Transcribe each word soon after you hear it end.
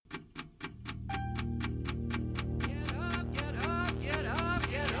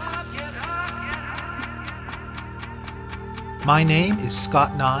My name is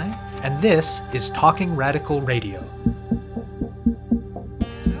Scott Nye, and this is Talking Radical Radio.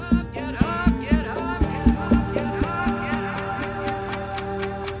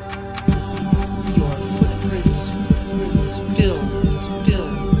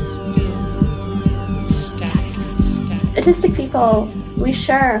 Autistic people, we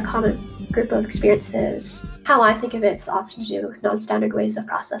share a common group of experiences. How I think of it's often to do with non-standard ways of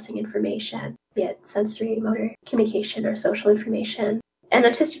processing information, be it sensory, motor, communication, or social information. And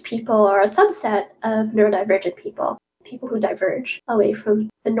autistic people are a subset of neurodivergent people, people who diverge away from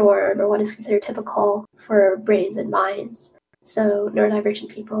the norm or what is considered typical for brains and minds. So neurodivergent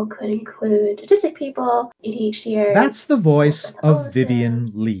people could include autistic people, ADHDers. That's the voice of Vivian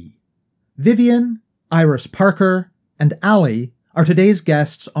Lee. Vivian, Iris Parker, and Ali are today's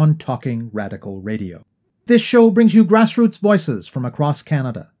guests on Talking Radical Radio. This show brings you grassroots voices from across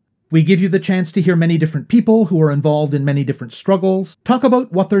Canada. We give you the chance to hear many different people who are involved in many different struggles, talk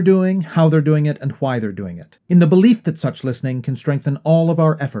about what they're doing, how they're doing it, and why they're doing it, in the belief that such listening can strengthen all of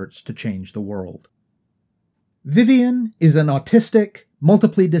our efforts to change the world. Vivian is an autistic,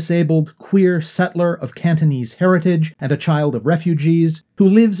 multiply disabled, queer settler of Cantonese heritage and a child of refugees who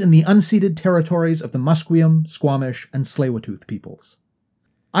lives in the unceded territories of the Musqueam, Squamish, and Tsleil-Waututh peoples.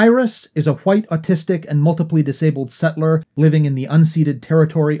 Iris is a white autistic and multiply disabled settler living in the unceded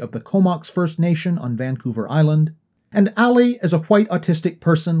territory of the Comox First Nation on Vancouver Island, and Ali is a white autistic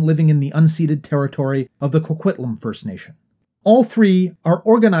person living in the unceded territory of the Coquitlam First Nation. All three are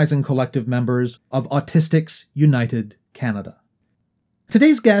organizing collective members of Autistics United Canada.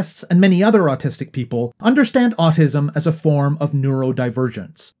 Today's guests and many other autistic people understand autism as a form of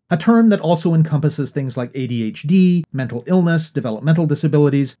neurodivergence, a term that also encompasses things like ADHD, mental illness, developmental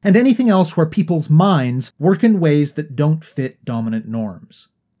disabilities, and anything else where people's minds work in ways that don't fit dominant norms.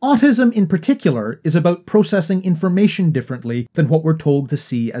 Autism in particular is about processing information differently than what we're told to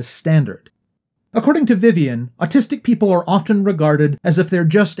see as standard. According to Vivian, autistic people are often regarded as if they're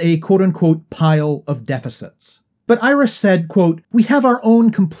just a quote-unquote pile of deficits. But Iris said, quote, "We have our own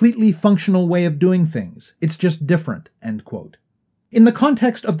completely functional way of doing things. It's just different," end quote. In the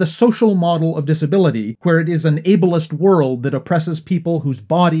context of the social model of disability, where it is an ableist world that oppresses people whose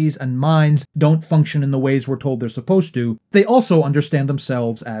bodies and minds don't function in the ways we're told they're supposed to, they also understand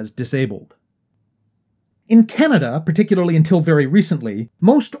themselves as disabled. In Canada, particularly until very recently,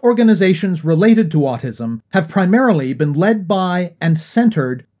 most organizations related to autism have primarily been led by and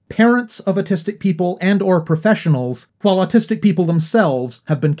centered parents of autistic people and/or professionals, while autistic people themselves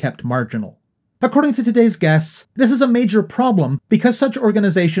have been kept marginal. According to today's guests, this is a major problem because such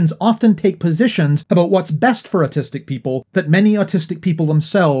organizations often take positions about what's best for autistic people that many autistic people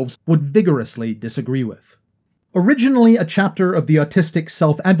themselves would vigorously disagree with. Originally a chapter of the Autistic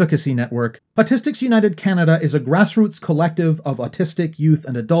Self-Advocacy Network, Autistics United Canada is a grassroots collective of autistic youth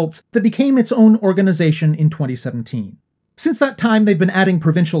and adults that became its own organization in 2017. Since that time, they've been adding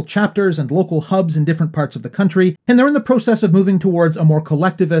provincial chapters and local hubs in different parts of the country, and they're in the process of moving towards a more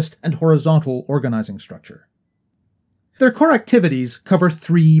collectivist and horizontal organizing structure. Their core activities cover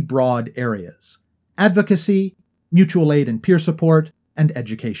three broad areas: advocacy, mutual aid and peer support, and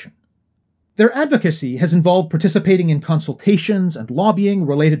education. Their advocacy has involved participating in consultations and lobbying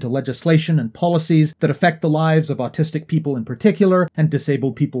related to legislation and policies that affect the lives of autistic people in particular and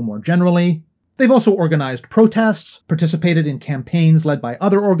disabled people more generally. They've also organized protests, participated in campaigns led by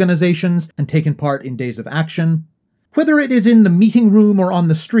other organizations, and taken part in days of action. Whether it is in the meeting room or on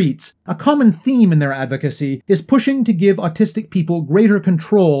the streets, a common theme in their advocacy is pushing to give autistic people greater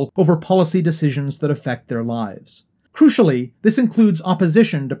control over policy decisions that affect their lives. Crucially, this includes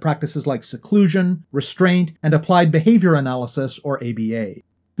opposition to practices like seclusion, restraint, and applied behavior analysis, or ABA.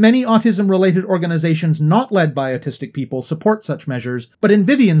 Many autism-related organizations not led by autistic people support such measures, but in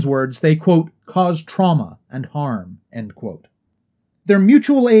Vivian's words, they, quote, cause trauma and harm, end quote. Their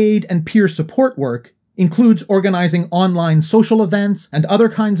mutual aid and peer support work includes organizing online social events and other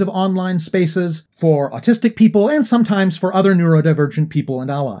kinds of online spaces for autistic people and sometimes for other neurodivergent people and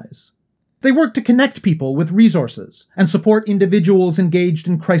allies. They work to connect people with resources and support individuals engaged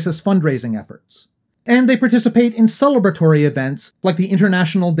in crisis fundraising efforts. And they participate in celebratory events like the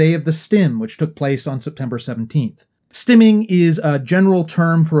International Day of the Stim, which took place on September 17th. Stimming is a general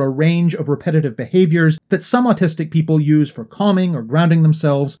term for a range of repetitive behaviors that some autistic people use for calming or grounding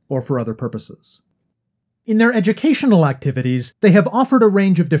themselves or for other purposes. In their educational activities, they have offered a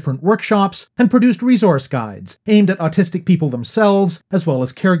range of different workshops and produced resource guides aimed at autistic people themselves, as well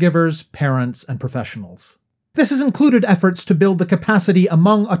as caregivers, parents, and professionals. This has included efforts to build the capacity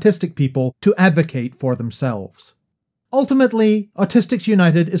among autistic people to advocate for themselves. Ultimately, Autistics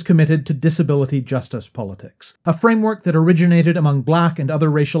United is committed to disability justice politics, a framework that originated among Black and other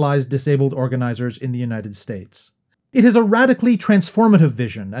racialized disabled organizers in the United States. It is a radically transformative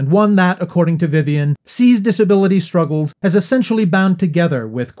vision, and one that, according to Vivian, sees disability struggles as essentially bound together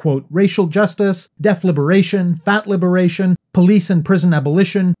with, quote, racial justice, deaf liberation, fat liberation, police and prison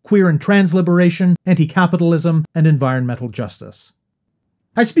abolition, queer and trans liberation, anti-capitalism, and environmental justice.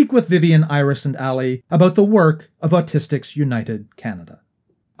 I speak with Vivian, Iris, and Ali about the work of Autistics United Canada.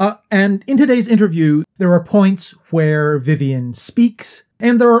 And in today's interview, there are points where Vivian speaks,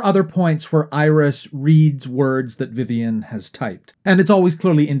 and there are other points where Iris reads words that Vivian has typed. And it's always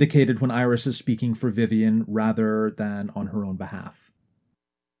clearly indicated when Iris is speaking for Vivian rather than on her own behalf.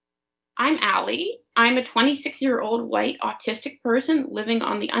 I'm Ali. I'm a 26-year-old white autistic person living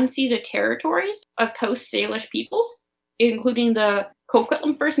on the unceded territories of Coast Salish peoples, including the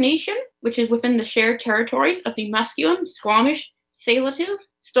Coquitlam First Nation, which is within the shared territories of the Musqueam, Squamish, Tsleil-Waututh,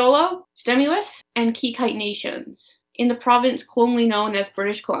 Stolo, Stimulus, and Kikite nations, in the province colonially known as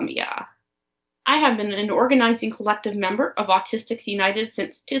British Columbia. I have been an organizing collective member of Autistics United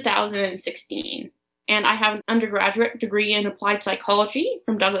since 2016, and I have an undergraduate degree in applied psychology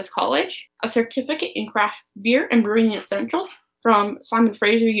from Douglas College, a certificate in craft beer and brewing essentials from Simon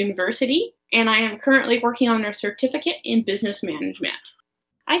Fraser University, and I am currently working on a certificate in business management.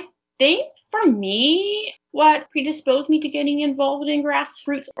 I think for me, what predisposed me to getting involved in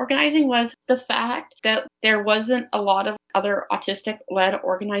grassroots organizing was the fact that there wasn't a lot of other autistic-led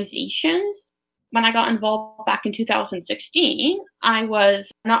organizations. When I got involved back in 2016, I was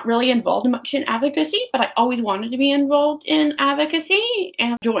not really involved much in advocacy, but I always wanted to be involved in advocacy,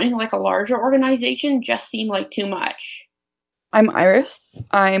 and joining like a larger organization just seemed like too much. I'm Iris.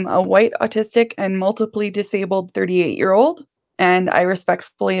 I'm a white autistic and multiply disabled 38-year-old. And I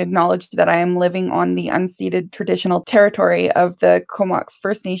respectfully acknowledge that I am living on the unceded traditional territory of the Comox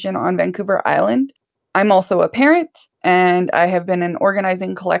First Nation on Vancouver Island. I'm also a parent, and I have been an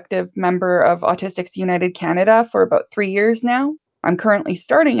organizing collective member of Autistics United Canada for about 3 years now. I'm currently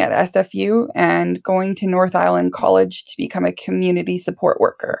starting at SFU and going to North Island College to become a community support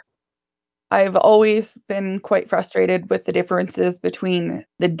worker. I've always been quite frustrated with the differences between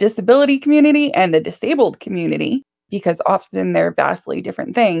the disability community and the disabled community, because often they're vastly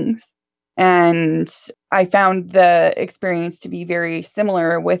different things. And I found the experience to be very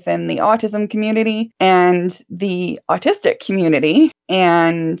similar within the autism community and the autistic community.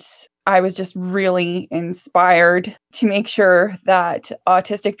 And I was just really inspired to make sure that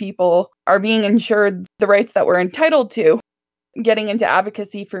autistic people are being ensured the rights that we're entitled to. Getting into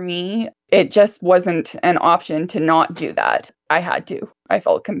advocacy for me, it just wasn't an option to not do that. I had to. I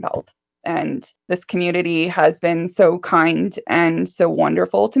felt compelled. And this community has been so kind and so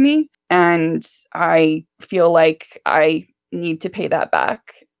wonderful to me. And I feel like I need to pay that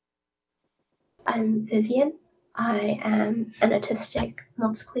back. I'm Vivian. I am an autistic,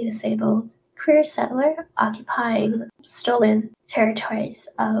 multiply disabled queer settler occupying stolen territories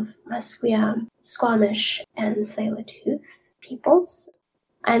of Musqueam, Squamish, and Tsleil-Waututh peoples.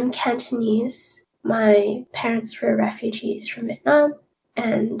 I'm Cantonese. My parents were refugees from Vietnam,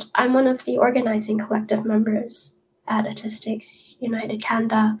 and I'm one of the organizing collective members at Autistics United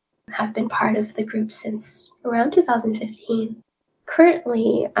Canada. Have been part of the group since around 2015.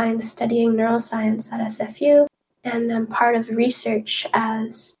 Currently, I'm studying neuroscience at SFU, and I'm part of research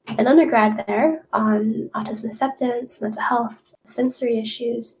as an undergrad there on autism acceptance, mental health, sensory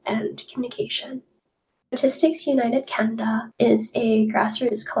issues, and communication. Autistics United Canada is a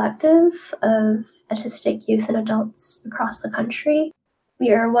grassroots collective of autistic youth and adults across the country.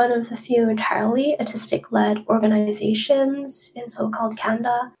 We are one of the few entirely autistic-led organizations in so-called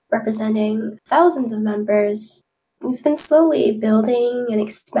Canada, representing thousands of members. We've been slowly building and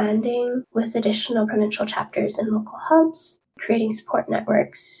expanding with additional provincial chapters and local hubs, creating support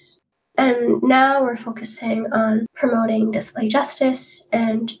networks. And now we're focusing on promoting disability justice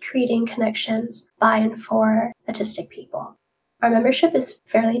and creating connections by and for autistic people. Our membership is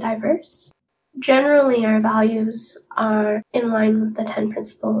fairly diverse. Generally, our values are in line with the 10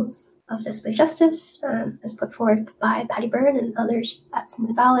 principles of disability justice, as put forward by Patty Byrne and others at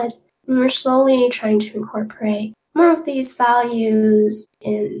Simply Valid. And we're slowly trying to incorporate more of these values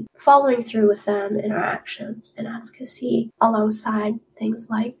in following through with them in our actions and advocacy, alongside things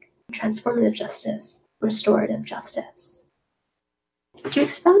like transformative justice, restorative justice. To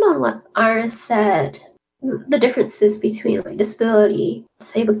expound on what Iris said, the differences between disability,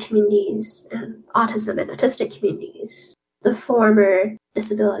 disabled communities, and autism and autistic communities. The former,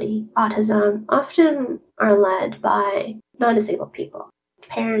 disability, autism, often are led by non-disabled people,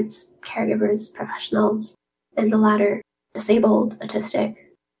 parents, caregivers, professionals. and the latter, disabled, autistic.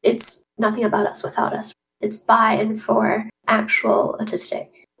 It's nothing about us without us. It's by and for actual autistic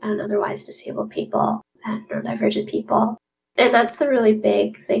and otherwise disabled people and neurodivergent people. And that's the really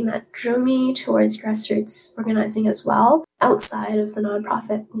big thing that drew me towards grassroots organizing as well, outside of the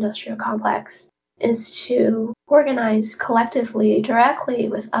nonprofit industrial complex, is to organize collectively, directly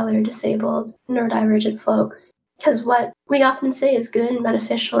with other disabled, neurodivergent folks. Because what we often say is good and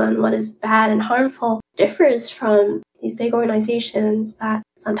beneficial and what is bad and harmful differs from these big organizations that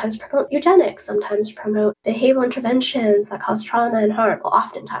sometimes promote eugenics, sometimes promote behavioral interventions that cause trauma and harm. Well,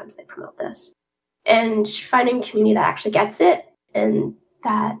 oftentimes they promote this. And finding a community that actually gets it and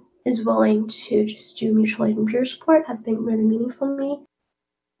that is willing to just do mutual aid and peer support has been really meaningful to me.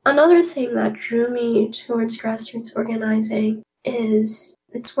 Another thing that drew me towards grassroots organizing is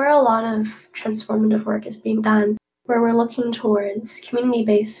it's where a lot of transformative work is being done, where we're looking towards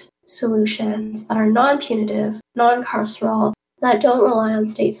community-based solutions that are non-punitive, non-carceral, that don't rely on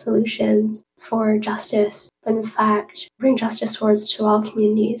state solutions for justice, but in fact bring justice towards to all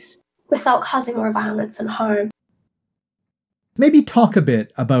communities without causing more violence and harm. Maybe talk a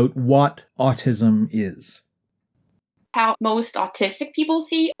bit about what autism is. How most autistic people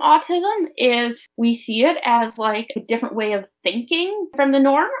see autism is we see it as like a different way of thinking from the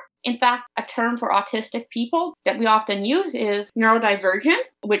norm. In fact, a term for autistic people that we often use is neurodivergent,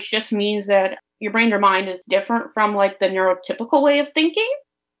 which just means that your brain or mind is different from like the neurotypical way of thinking.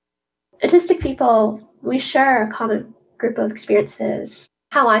 Autistic people, we share a common group of experiences.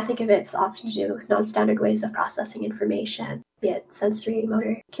 How I think of it's often to do with non-standard ways of processing information, be it sensory,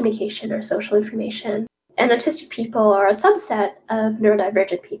 motor, communication, or social information. And autistic people are a subset of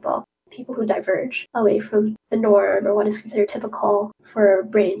neurodivergent people, people who diverge away from the norm or what is considered typical for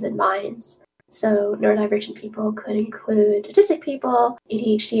brains and minds. So neurodivergent people could include autistic people,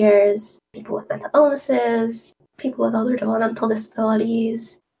 ADHDers, people with mental illnesses, people with other developmental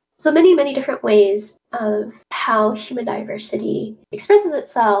disabilities. So many, many different ways of how human diversity expresses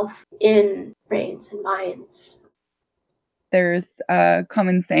itself in brains and minds. There's a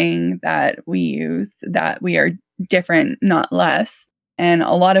common saying that we use that we are different, not less. And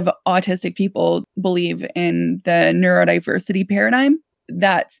a lot of autistic people believe in the neurodiversity paradigm.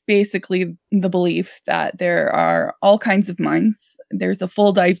 That's basically the belief that there are all kinds of minds. There's a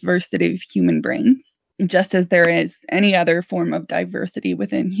full diversity of human brains, just as there is any other form of diversity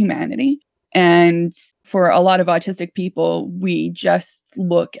within humanity. And for a lot of autistic people, we just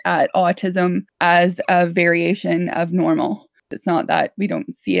look at autism as a variation of normal. It's not that we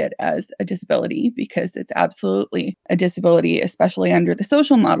don't see it as a disability, because it's absolutely a disability, especially under the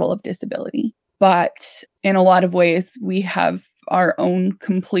social model of disability. But in a lot of ways, we have our own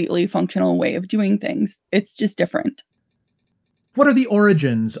completely functional way of doing things. It's just different. What are the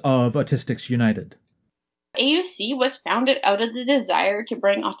origins of Autistics United? AUC was founded out of the desire to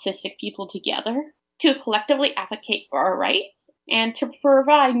bring autistic people together, to collectively advocate for our rights, and to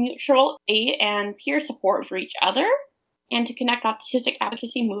provide mutual aid and peer support for each other, and to connect autistic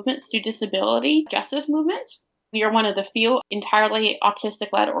advocacy movements to disability justice movements. We are one of the few entirely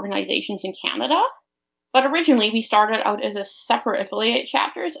autistic-led organizations in Canada. But originally, we started out as a separate affiliate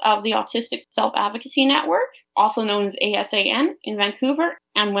chapters of the Autistic Self-Advocacy Network, also known as ASAN, in Vancouver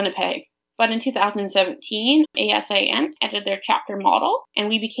and Winnipeg. But in 2017, ASAN entered their chapter model, and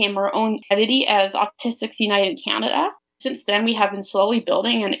we became our own entity as Autistics United Canada. Since then, we have been slowly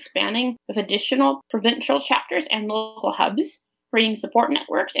building and expanding with additional provincial chapters and local hubs, creating support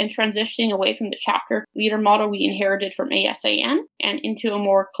networks and transitioning away from the chapter leader model we inherited from ASAN and into a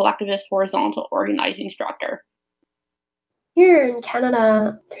more collectivist horizontal organizing structure. Here in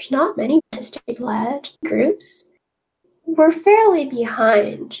Canada, there's not many autistic-led groups. We're fairly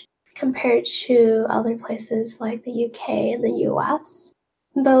behind compared to other places like the UK and the US,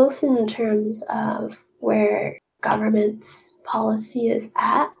 both in terms of where government's policy is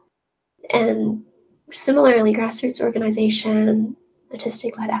at, and similarly, grassroots organization,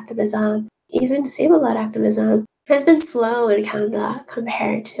 autistic-led activism, even disabled-led activism has been slow in Canada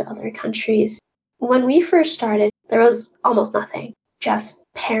compared to other countries. When we first started, there was almost nothing, just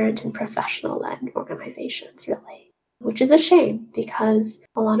parent and professional-led organizations, really, which is a shame because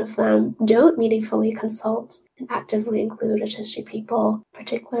a lot of them don't meaningfully consult and actively include autistic people,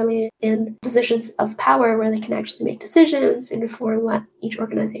 particularly in positions of power where they can actually make decisions and inform what each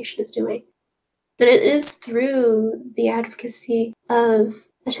organization is doing. And it is through the advocacy of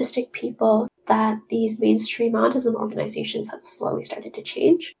autistic people that these mainstream autism organizations have slowly started to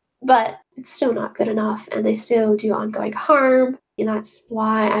change. But it's still not good enough, and they still do ongoing harm. And that's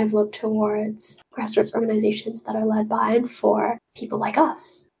why I've looked towards grassroots organizations that are led by and for people like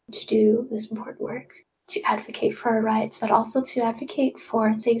us to do this important work, to advocate for our rights, but also to advocate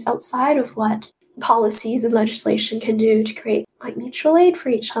for things outside of what policies and legislation can do to create like mutual aid for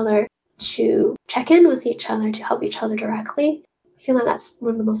each other, to check in with each other, to help each other directly. I feel like that's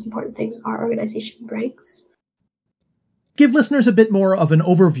one of the most important things our organization brings. Give listeners a bit more of an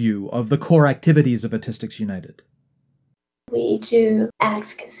overview of the core activities of Autistics United. We do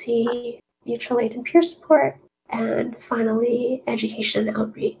advocacy, mutual aid and peer support, and finally, education and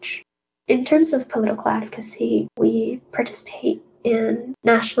outreach. In terms of political advocacy, we participate in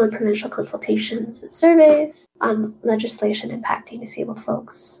national and provincial consultations and surveys on legislation impacting disabled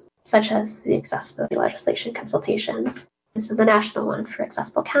folks, such as the accessibility legislation consultations. This is the national one for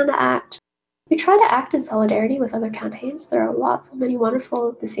Accessible Canada Act. We try to act in solidarity with other campaigns. There are lots of many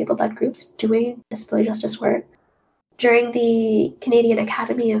wonderful disabled-led groups doing disability justice work. During the Canadian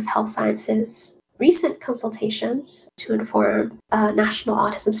Academy of Health Sciences recent consultations to inform a national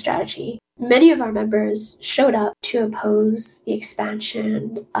autism strategy, many of our members showed up to oppose the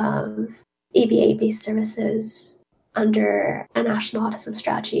expansion of ABA-based services under a national autism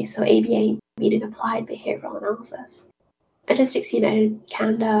strategy, so ABA meaning Applied Behavioral Analysis. Autistics United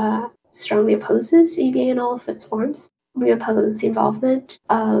Canada strongly opposes ABA in all of its forms. We oppose the involvement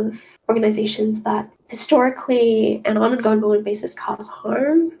of organizations that historically and on an ongoing basis cause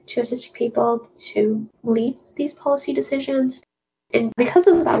harm to autistic people to lead these policy decisions. And because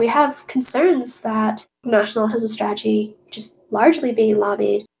of that, we have concerns that National Autism Strategy, which is largely being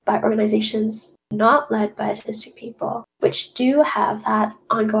lobbied by organizations not led by autistic people, which do have that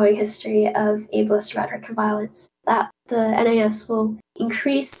ongoing history of ableist rhetoric and violence, that the NAS will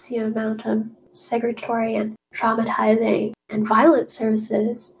increase the amount of segregatory and traumatizing and violent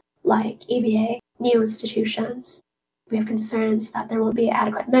services like ABA, neo-institutions. We have concerns that there won't be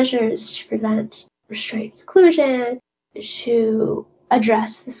adequate measures to prevent restraint seclusion, to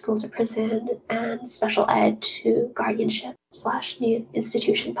address the schools or prison and special ed to guardianship / new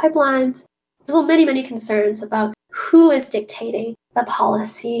institution pipelines. There's many, many concerns about who is dictating the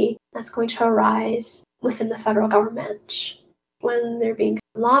policy that's going to arise within the federal government when they're being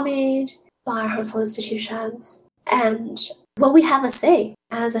lobbied by harmful institutions, and will we have a say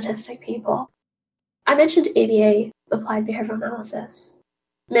as autistic people? I mentioned ABA, Applied Behavioral Analysis.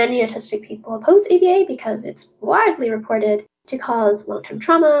 Many autistic people oppose ABA because it's widely reported to cause long-term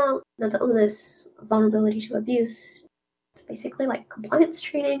trauma, mental illness, vulnerability to abuse. It's basically like compliance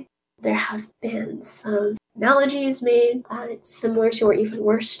training. There have been some analogies made that it's similar to or even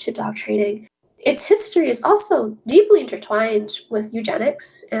worse to dog training. Its history is also deeply intertwined with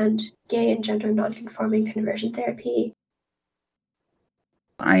eugenics and gay and gender nonconforming conversion therapy.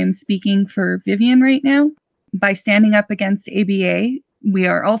 I am speaking for Vivian right now. By standing up against ABA, we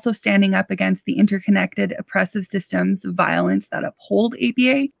are also standing up against the interconnected oppressive systems of violence that uphold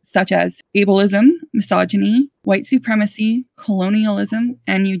ABA, such as ableism, misogyny, white supremacy, colonialism,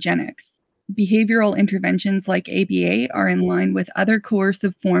 and eugenics. Behavioral interventions like ABA are in line with other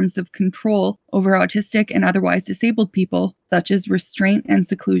coercive forms of control over autistic and otherwise disabled people, such as restraint and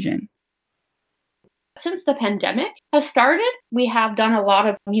seclusion. Since the pandemic has started, we have done a lot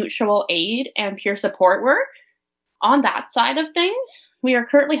of mutual aid and peer support work. On that side of things, we are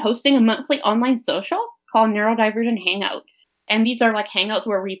currently hosting a monthly online social called Neurodivergent Hangouts. And these are like hangouts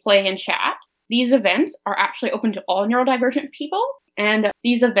where we play and chat. These events are actually open to all neurodivergent people, and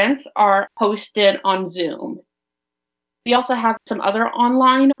these events are hosted on Zoom. We also have some other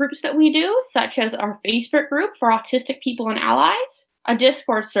online groups that we do, such as our Facebook group for autistic people and allies, a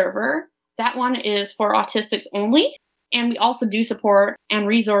Discord server. That one is for autistics only. And we also do support and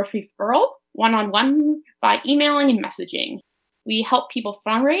resource referral one-on-one by emailing and messaging. We help people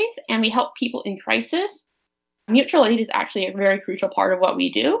fundraise and we help people in crisis. Mutual aid is actually a very crucial part of what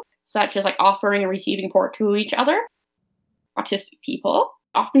we do, such as like offering and receiving support to each other. Autistic people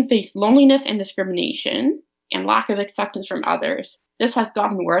often face loneliness and discrimination and lack of acceptance from others. This has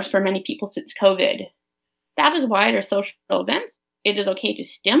gotten worse for many people since COVID. That is why at our social events, it is okay to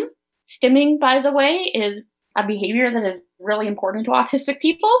stim. Stimming, by the way, is a behavior that is really important to autistic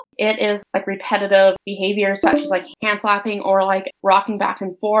people. It is like repetitive behaviors such as like hand clapping or like rocking back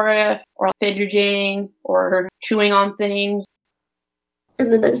and forth or fidgeting or chewing on things.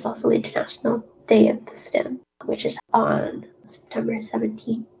 And then there's also the International Day of the STEM, which is on September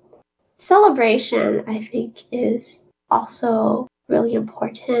 17th. Celebration, I think, is also really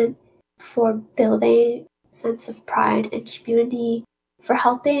important for building a sense of pride and community, for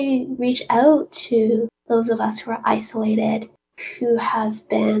helping reach out to those of us who are isolated, who have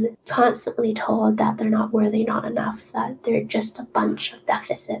been constantly told that they're not worthy, not enough, that they're just a bunch of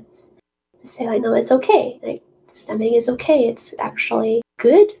deficits. To say, I know it's okay, like, stemming is okay, it's actually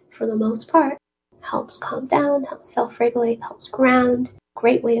good for the most part. helps calm down, helps self-regulate, helps ground.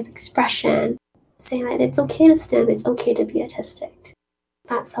 Great way of expression, saying that it's okay to STEM, it's okay to be autistic.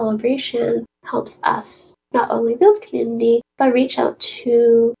 That celebration helps us not only build community, but reach out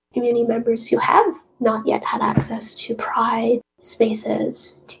to community members who have not yet had access to pride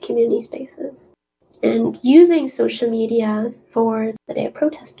spaces, to community spaces. And using social media for the Day of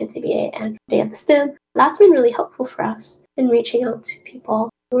Protest Kids ABA and Day of the STEM, that's been really helpful for us in reaching out to people.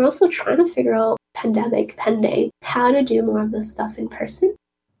 We're also trying to figure out, pandemic pending, how to do more of this stuff in person.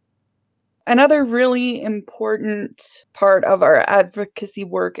 Another really important part of our advocacy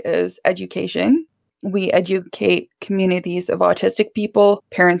work is education. We educate communities of autistic people,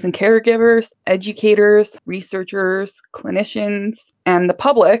 parents and caregivers, educators, researchers, clinicians, and the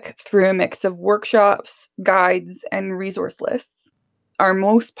public through a mix of workshops, guides, and resource lists. Our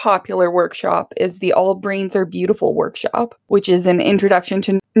most popular workshop is the All Brains Are Beautiful workshop, which is an introduction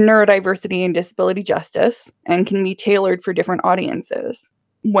to neurodiversity and disability justice and can be tailored for different audiences.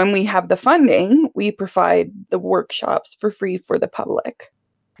 When we have the funding, we provide the workshops for free for the public.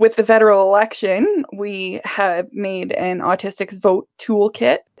 With the federal election, we have made an Autistics Vote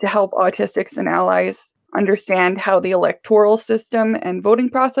toolkit to help autistics and allies understand how the electoral system and voting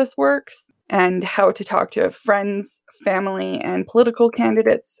process works and how to talk to friends, family, and political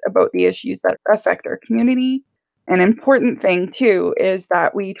candidates about the issues that affect our community. An important thing, too, is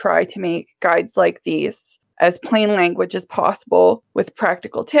that we try to make guides like these as plain language as possible with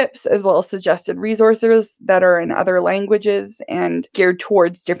practical tips, as well as suggested resources that are in other languages and geared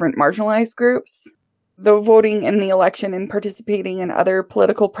towards different marginalized groups. Though voting in the election and participating in other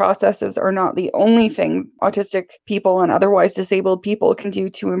political processes are not the only thing autistic people and otherwise disabled people can do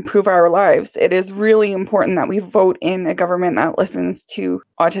to improve our lives, it is really important that we vote in a government that listens to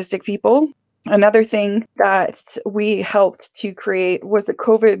autistic people. Another thing that we helped to create was a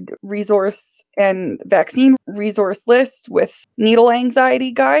COVID resource and vaccine resource list with needle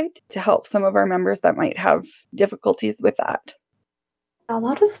anxiety guide to help some of our members that might have difficulties with that. A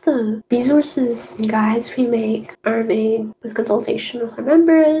lot of the resources and guides we make are made with consultation with our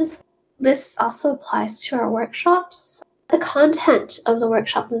members. This also applies to our workshops. The content of the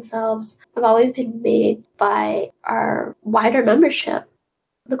workshop themselves have always been made by our wider membership.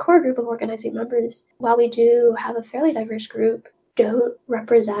 The core group of organizing members, while we do have a fairly diverse group, don't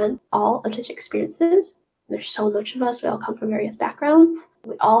represent all autistic experiences. There's so much of us, we all come from various backgrounds.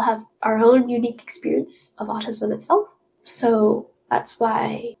 We all have our own unique experience of autism itself. So that's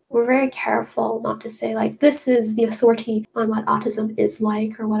why we're very careful not to say, like, this is the authority on what autism is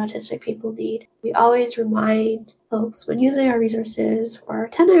like or what autistic people need. We always remind folks when using our resources or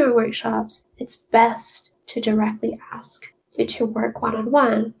attending our workshops, it's best to directly ask, to work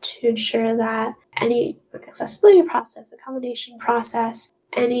one-on-one to ensure that any accessibility process, accommodation process,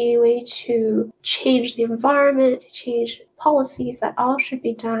 any way to change the environment, to change policies, that all should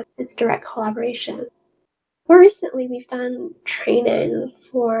be done with direct collaboration. More recently, we've done training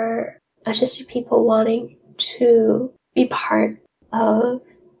for autistic people wanting to be part of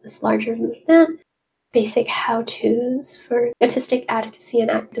this larger movement, basic how-tos for autistic advocacy and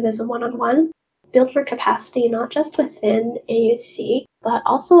activism one-on-one. Build more capacity, not just within AUC, but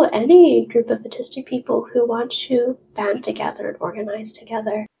also any group of autistic people who want to band together and organize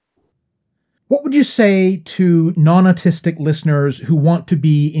together. What would you say to non-autistic listeners who want to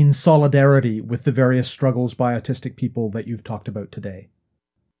be in solidarity with the various struggles by autistic people that you've talked about today?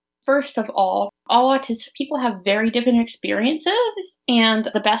 First of all autistic people have very different experiences, and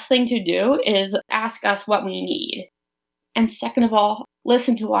the best thing to do is ask us what we need. And second of all,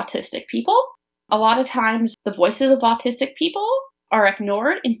 listen to autistic people. A lot of times, the voices of autistic people are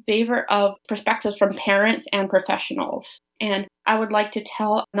ignored in favor of perspectives from parents and professionals. And I would like to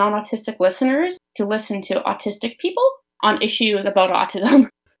tell non-autistic listeners to listen to autistic people on issues about autism.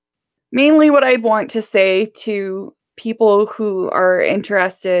 Mainly what I'd want to say to people who are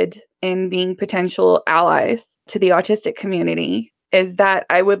interested in being potential allies to the autistic community is that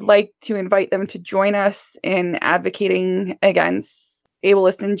I would like to invite them to join us in advocating against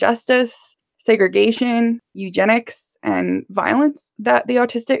ableist injustice, segregation, eugenics, and violence that the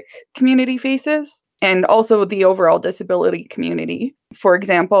autistic community faces, and also the overall disability community. For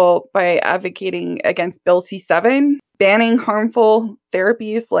example, by advocating against Bill C-7, banning harmful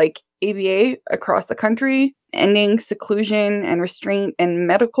therapies like ABA across the country, ending seclusion and restraint in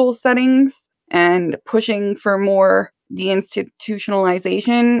medical settings, and pushing for more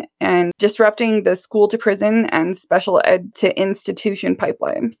deinstitutionalization and disrupting the school to prison and special ed to institution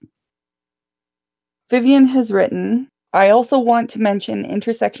pipelines. Vivian has written, I also want to mention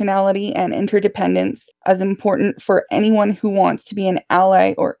intersectionality and interdependence as important for anyone who wants to be an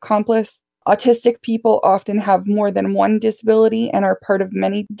ally or accomplice Autistic people often have more than one disability and are part of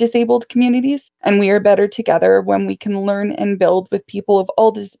many disabled communities, and we are better together when we can learn and build with people of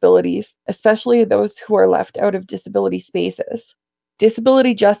all disabilities, especially those who are left out of disability spaces.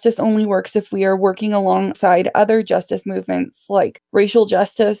 Disability justice only works if we are working alongside other justice movements like racial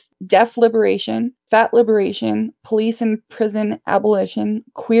justice, deaf liberation, fat liberation, police and prison abolition,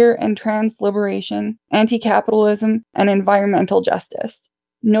 queer and trans liberation, anti-capitalism, and environmental justice.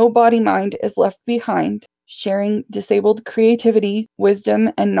 No body-mind is left behind, sharing disabled creativity, wisdom,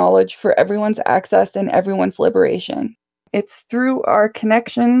 and knowledge for everyone's access and everyone's liberation. It's through our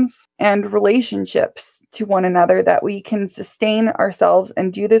connections and relationships to one another that we can sustain ourselves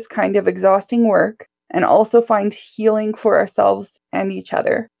and do this kind of exhausting work, and also find healing for ourselves and each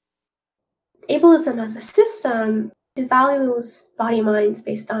other. Ableism as a system devalues body minds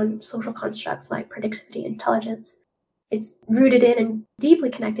based on social constructs like productivity and intelligence. It's rooted in and deeply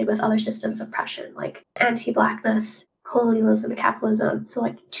connected with other systems of oppression, like anti-Blackness, colonialism, and capitalism.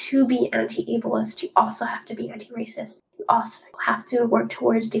 So, to be anti-ableist, you also have to be anti-racist. You also have to work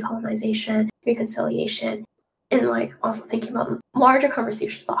towards decolonization, reconciliation, and, also thinking about larger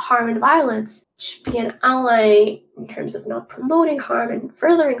conversations about harm and violence. To be an ally in terms of not promoting harm and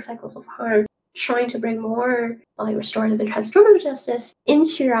furthering cycles of harm, trying to bring more restorative and transformative justice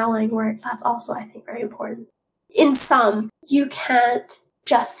into your allying work. That's also, I think, very important. In sum, you can't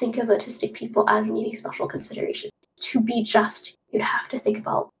just think of autistic people as needing special consideration. To be just, you'd have to think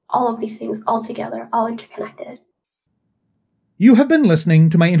about all of these things all together, all interconnected. You have been listening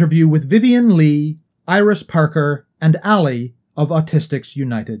to my interview with Vivian Lee, Iris Parker, and Ali of Autistics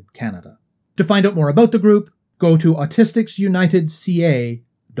United Canada. To find out more about the group, go to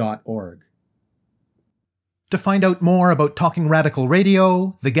autisticsunitedca.org. To find out more about Talking Radical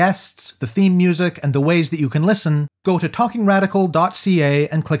Radio, the guests, the theme music, and the ways that you can listen, go to talkingradical.ca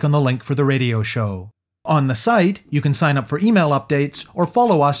and click on the link for the radio show. On the site, you can sign up for email updates or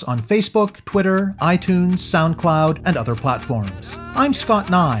follow us on Facebook, Twitter, iTunes, SoundCloud, and other platforms. I'm Scott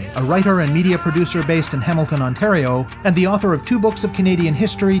Nye, a writer and media producer based in Hamilton, Ontario, and the author of 2 books of Canadian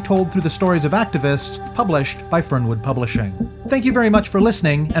history told through the stories of activists, published by Fernwood Publishing. Thank you very much for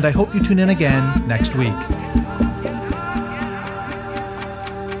listening, and I hope you tune in again next week.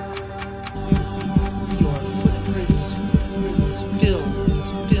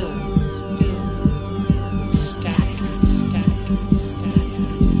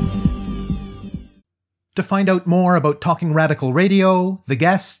 To find out more about Talking Radical Radio, the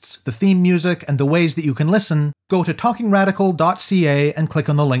guests, the theme music, and the ways that you can listen, go to talkingradical.ca and click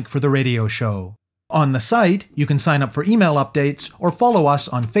on the link for the radio show. On the site, you can sign up for email updates or follow us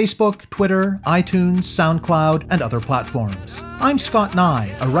on Facebook, Twitter, iTunes, SoundCloud, and other platforms. I'm Scott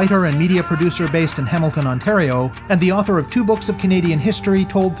Nye, a writer and media producer based in Hamilton, Ontario, and the author of 2 books of Canadian history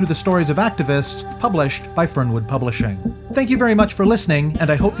told through the stories of activists, published by Fernwood Publishing. Thank you very much for listening, and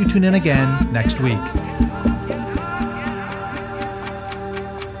I hope you tune in again next week.